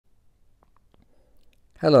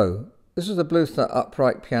Hello, this is a Bluthner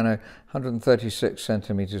upright piano, 136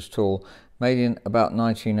 centimeters tall, made in about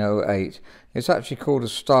 1908. It's actually called a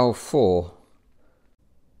Style 4.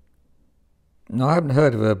 Now, I haven't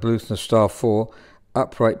heard of a Bluthner Style 4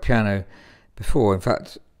 upright piano before. In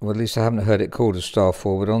fact, well, at least I haven't heard it called a Style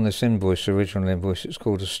 4, but on this invoice, original invoice, it's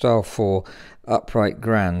called a Style 4 upright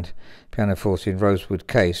grand pianoforte in rosewood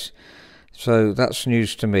case. So that's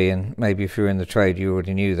news to me, and maybe if you're in the trade you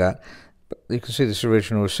already knew that. But you can see this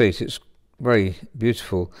original receipt, it's very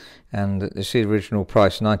beautiful, and you see the original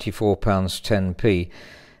price, £94.10p.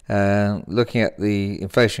 Looking at the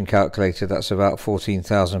inflation calculator, that's about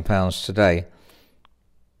 £14,000 today.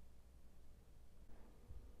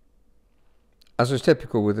 As is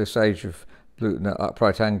typical with this age of Bluthner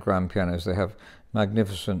upright and grand pianos, they have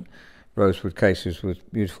magnificent rosewood cases with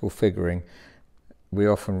beautiful figuring. We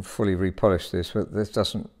often fully repolish this, but this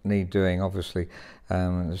doesn't need doing, obviously.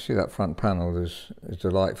 You see that front panel is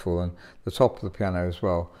delightful, and the top of the piano as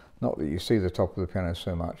well. Not that you see the top of the piano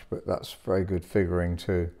so much, but that's very good figuring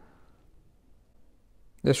too.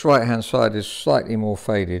 This right hand side is slightly more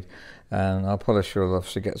faded, and our polisher will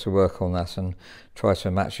obviously get to work on that and try to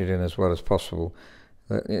match it in as well as possible.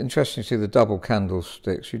 Interesting to see the double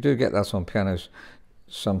candlesticks. You do get that on pianos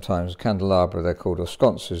sometimes, candelabra they're called, or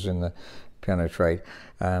sconces in the piano trade,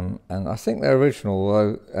 and I think they're original,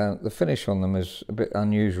 although the finish on them is a bit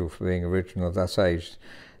unusual for being original of that age,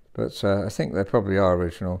 but I think they probably are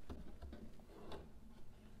original.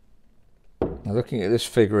 Now, looking at this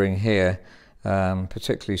figuring here,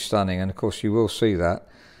 particularly stunning, and of course you will see that,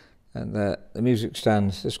 and the music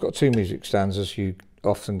stands, it's got two music stands as you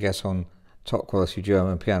often get on top quality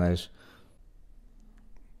German pianos.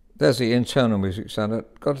 There's the internal music stand.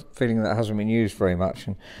 I've got a feeling that hasn't been used very much,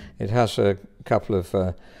 and it has a couple of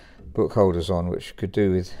book holders on, which you could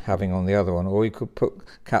do with having on the other one, or you could put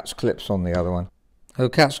cat's clips on the other one. Oh,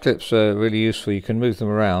 cat's clips are really useful. You can move them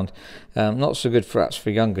around. Not so good perhaps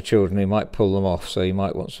for younger children who might pull them off, so you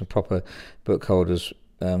might want some proper book holders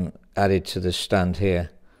added to this stand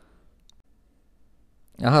here.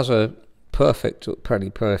 It has a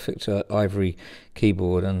pretty perfect ivory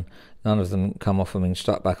keyboard, and none of them come off and being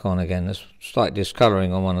stuck back on again. There's slight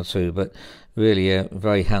discolouring on one or two, but really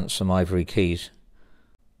very handsome ivory keys.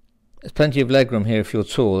 There's plenty of legroom here if you're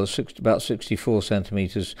tall. It's about 64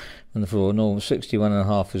 centimetres from the floor. Normal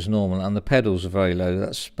 61.5 is normal, and the pedals are very low.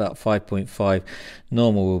 That's about 5.5.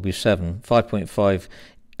 Normal will be 7. 5.5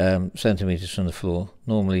 centimetres from the floor.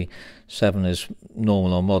 Normally 7 is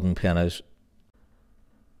normal on modern pianos.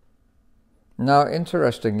 Now,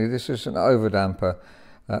 interestingly, this is an overdamper.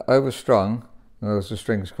 Overstrung, in other words, the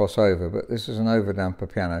strings cross over, but this is an overdamper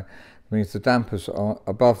piano. It means the dampers are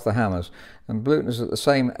above the hammers, and Bluthner's at the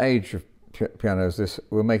same age of pianos. This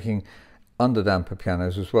we're making underdamper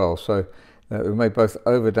pianos as well, so we made both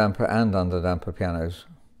overdamper and underdamper pianos.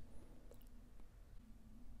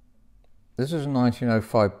 This is a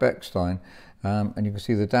 1905 Bechstein, and you can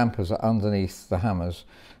see the dampers are underneath the hammers.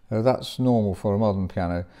 That's normal for a modern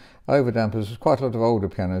piano. Overdampers, quite a lot of older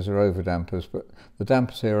pianos are overdampers, but the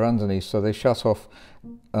dampers here are underneath, so they shut off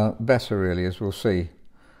better, really, as we'll see.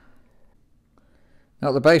 Now,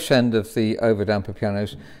 at the bass end of the overdamper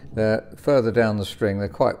pianos, they're further down the string. They're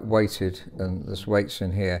quite weighted, and there's weights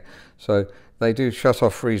in here, so they do shut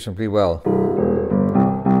off reasonably well.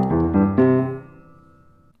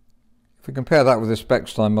 If we compare that with this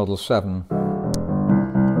Bechstein Model 7,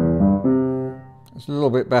 it's a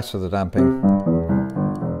little bit better, the damping.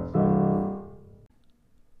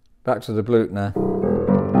 Back to the Bluthner.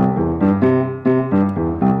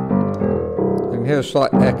 You can hear a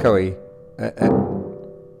slight echoey.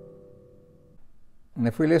 And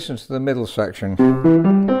if we listen to the middle section,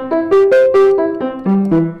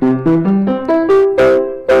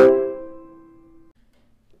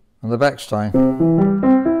 and the Bechstein,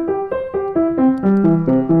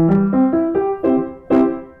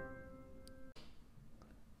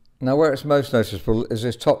 now where it's most noticeable is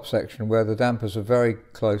this top section, where the dampers are very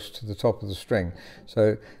close to the top of the string,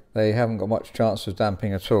 so they haven't got much chance of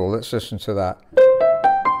damping at all. Let's listen to that.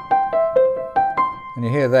 And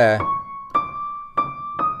you hear there,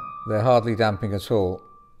 they're hardly damping at all.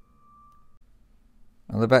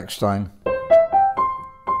 And the Bechstein,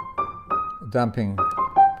 damping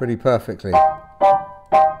pretty perfectly.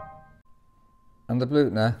 And the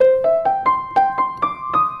Bluthner,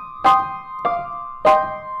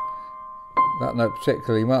 that note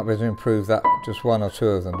particularly, you might be able to improve that, just one or two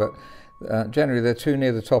of them, but generally they're too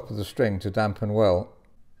near the top of the string to dampen well.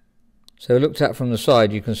 So looked at from the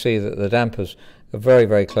side, you can see that the dampers are very,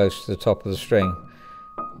 very close to the top of the string.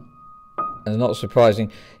 And not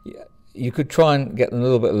surprising, You could try and get them a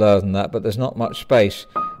little bit lower than that, but there's not much space.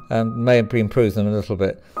 May improve them a little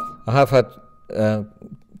bit. I have had a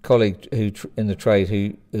colleague in the trade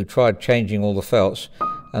who tried changing all the felts,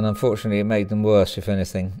 and unfortunately it made them worse, if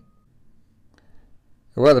anything.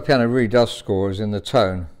 Where the piano really does score is in the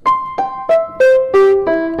tone.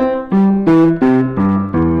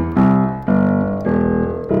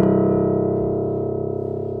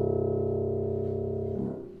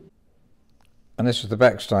 And this is the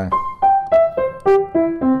Bechstein.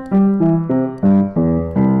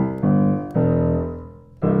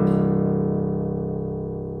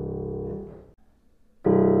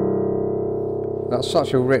 That's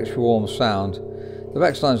such a rich, warm sound. The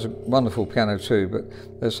Bechstein's a wonderful piano too, but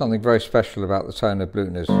there's something very special about the tone of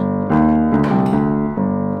Bluthner's.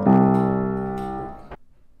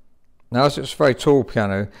 Now, as it's a very tall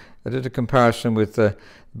piano, I did a comparison with the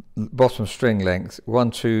bottom string length,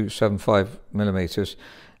 1275 millimeters,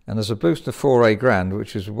 and there's a Bluthner 4A Grand,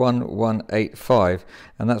 which is 1185,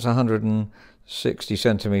 and that's 160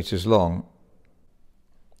 centimeters long.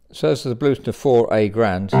 So as the Bluthner 4A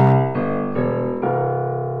Grand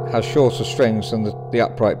has shorter strings than the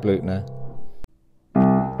upright Bluthner.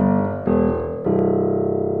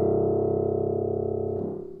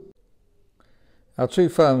 Our two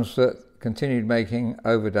firms that continued making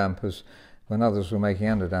overdampers when others were making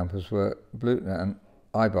underdampers were Bluthner and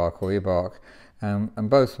Ibach, and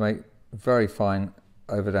both make very fine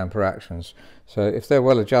overdamper actions. So if they're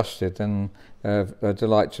well adjusted, then they're a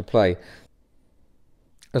delight to play.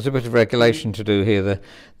 There's a bit of regulation to do here.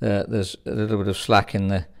 There's a little bit of slack in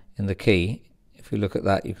the key. If you look at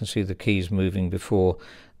that, you can see the keys moving before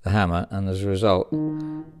the hammer, and as a result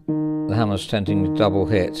the hammer's tending to double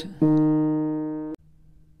hit.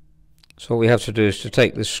 So what we have to do is to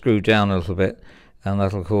take this screw down a little bit, and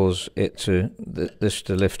that'll cause it this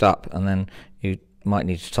to lift up, and then you might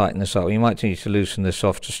need to tighten this up. You might need to loosen this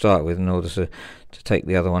off to start with in order to take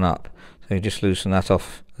the other one up. So you just loosen that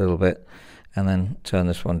off a little bit and then turn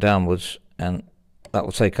this one downwards, and that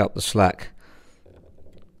will take up the slack.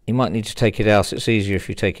 You might need to take it out. It's easier if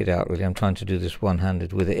you take it out, really. I'm trying to do this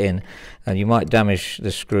one-handed with it in, and you might damage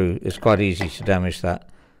the screw. It's quite easy to damage that.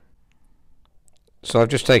 So I've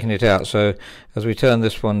just taken it out. So as we turn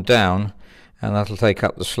this one down, and that'll take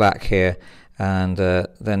up the slack here, and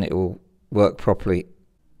then it will work properly.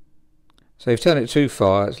 So if you turn it too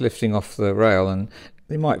far, it's lifting off the rail, and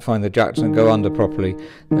you might find the jack doesn't go under properly.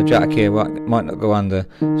 The jack here might not go under,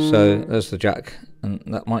 so there's the jack, and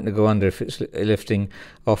that might not go under if it's lifting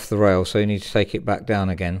off the rail, so you need to take it back down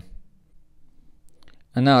again.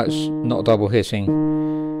 And now it's not double hitting.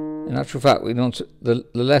 In actual fact, the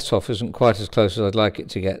let off isn't quite as close as I'd like it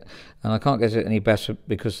to get, and I can't get it any better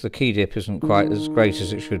because the key dip isn't quite as great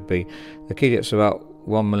as it should be. The key dip's about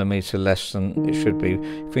 1 millimeter less than it should be.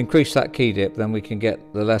 If we increase that key dip, then we can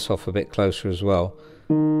get the let off a bit closer as well.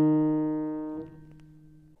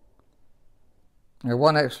 Now,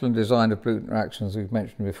 one excellent design of Bluthner actions we've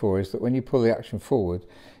mentioned before is that when you pull the action forward,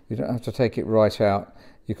 you don't have to take it right out.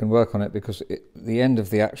 You can work on it because the end of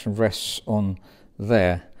the action rests on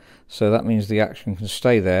there. So that means the action can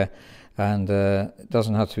stay there, and it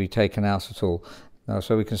doesn't have to be taken out at all. Now,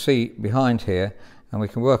 so we can see behind here, and we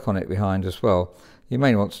can work on it behind as well. You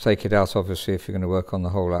may want to take it out, obviously, if you're going to work on the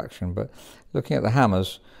whole action, but looking at the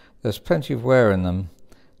hammers, there's plenty of wear in them.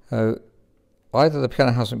 Either the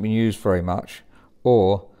piano hasn't been used very much,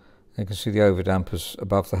 or you can see the overdampers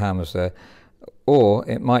above the hammers there, or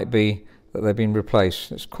it might be that they've been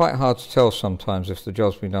replaced. It's quite hard to tell sometimes if the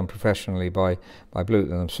job's been done professionally by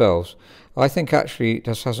Bluthner themselves. I think actually it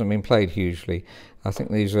just hasn't been played hugely. I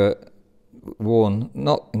think these are worn,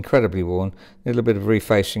 not incredibly worn, a little bit of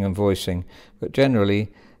refacing and voicing, but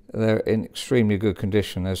generally they're in extremely good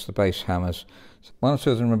condition as the bass hammers. One or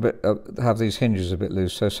two of them have these hinges a bit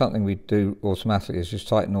loose, so something we do automatically is just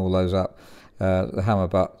tighten all those up, the hammer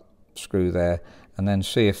butt screw there, and then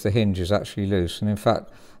see if the hinge is actually loose. And in fact,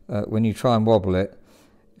 when you try and wobble it,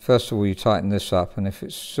 first of all you tighten this up, and if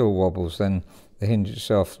it still wobbles, then the hinge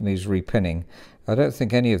itself needs repinning. I don't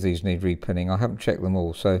think any of these need repinning. I haven't checked them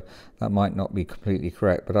all, so that might not be completely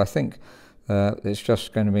correct, but I think it's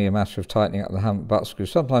just going to be a matter of tightening up the hammer butt screw.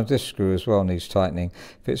 Sometimes this screw as well needs tightening.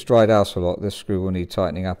 If it's dried out a lot, this screw will need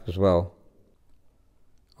tightening up as well.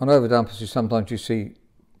 On overdampers, sometimes you see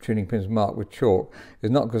tuning pins marked with chalk.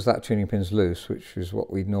 It's not because that tuning pin's loose, which is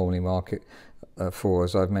what we'd normally mark it for,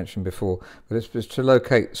 as I've mentioned before, but it's to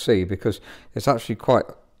locate C, because it's actually quite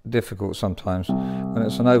difficult sometimes when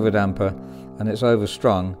it's an overdamper and it's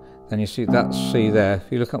overstrung. Then you see that C there.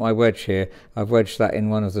 If you look at my wedge here, I've wedged that in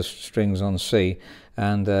one of the strings on C,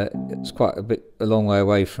 and it's quite a long way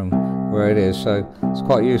away from where it is, so it's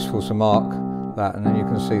quite useful to mark that, and then you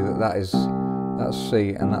can see that that's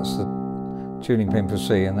C, and that's the tuning pin for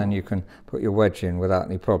C, and then you can put your wedge in without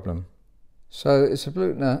any problem. So it's a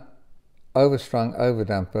Bluthner overstrung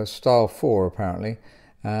overdamper, style 4 apparently,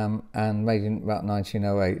 and made in about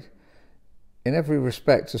 1908. In every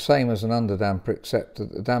respect the same as an underdamper, except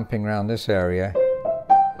that the damping around this area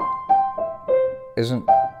isn't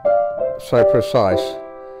so precise.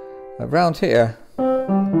 Around here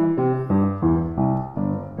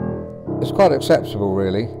it's quite acceptable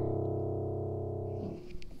really.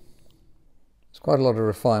 It's quite a lot of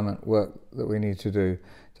refinement work that we need to do.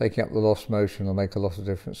 Taking up the lost motion will make a lot of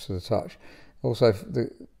difference to the touch. Also, the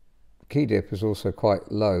key dip is also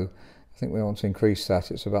quite low. I think we want to increase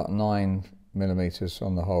that. It's about 9mm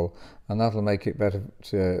on the whole, and that'll make it better,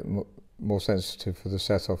 more sensitive for the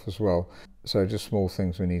set-off as well. So just small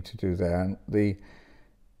things we need to do there. And the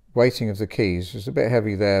weighting of the keys is a bit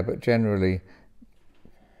heavy there, but generally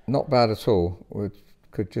not bad at all. We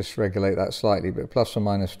could just regulate that slightly, but plus or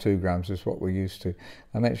minus 2 grams is what we're used to.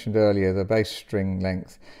 I mentioned earlier the bass string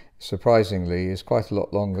length, surprisingly, is quite a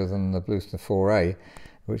lot longer than the Bluthner 4A,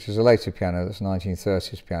 which is a later piano, that's a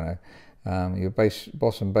 1930s piano. Your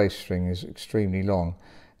bottom bass string is extremely long.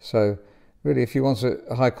 So really, if you want a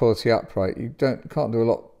high quality upright, you can't do a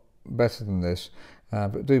lot better than this.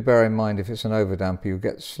 But do bear in mind, if it's an overdamper, you'll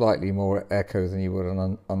get slightly more echo than you would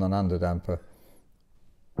on an underdamper.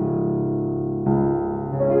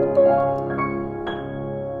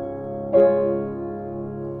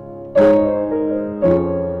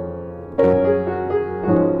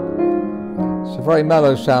 It's a very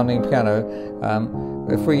mellow sounding piano.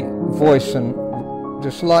 If we voice and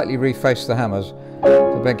just slightly reface the hammers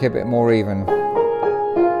to make it a bit more even,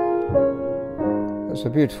 it's a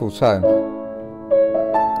beautiful tone.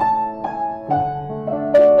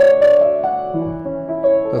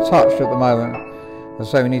 The touch at the moment, and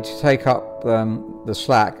so we need to take up the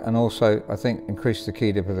slack and also, I think, increase the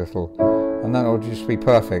key dip a little, and then it will just be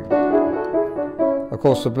perfect. Of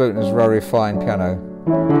course, the Bluthner is a very refined piano.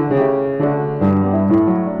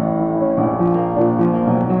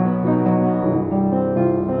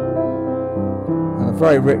 And a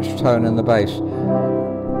very rich tone in the bass,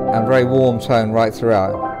 and very warm tone right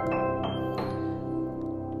throughout.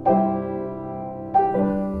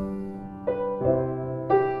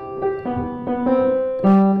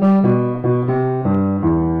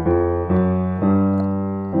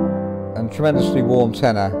 And tremendously warm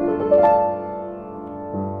tenor.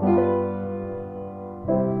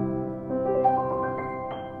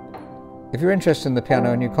 If you're interested in the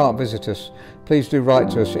piano and you can't visit us, please do write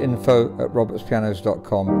to us,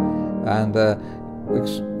 info@robertspianos.com, and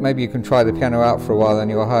maybe you can try the piano out for a while in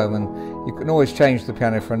your home, and you can always change the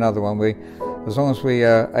piano for another one. As long as we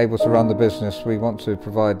are able to run the business, we want to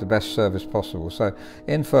provide the best service possible. So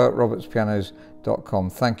info@robertspianos.com.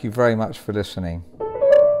 Thank you very much for listening.